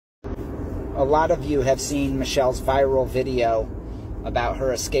a lot of you have seen Michelle's viral video about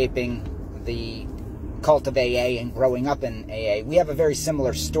her escaping the cult of AA and growing up in AA. We have a very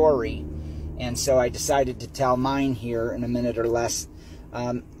similar story, and so I decided to tell mine here in a minute or less.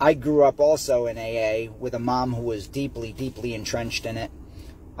 I grew up also in AA with a mom who was deeply, deeply entrenched in it.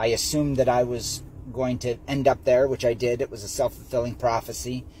 I assumed that I was going to end up there, which I did. It was a self-fulfilling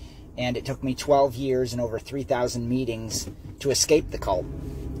prophecy, and it took me 12 years and over 3,000 meetings to escape the cult.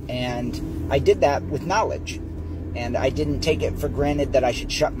 And I did that with knowledge, and I didn't take it for granted that I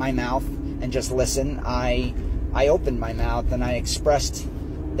should shut my mouth and just listen. I opened my mouth and I expressed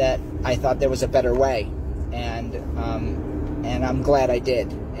that I thought there was a better way, and I'm glad I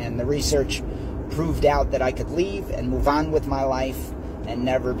did. And the research proved out that I could leave and move on with my life and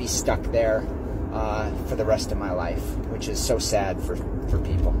never be stuck there for the rest of my life, which is so sad for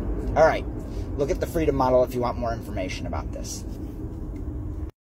people. All right, look at the Freedom Model if you want more information about this.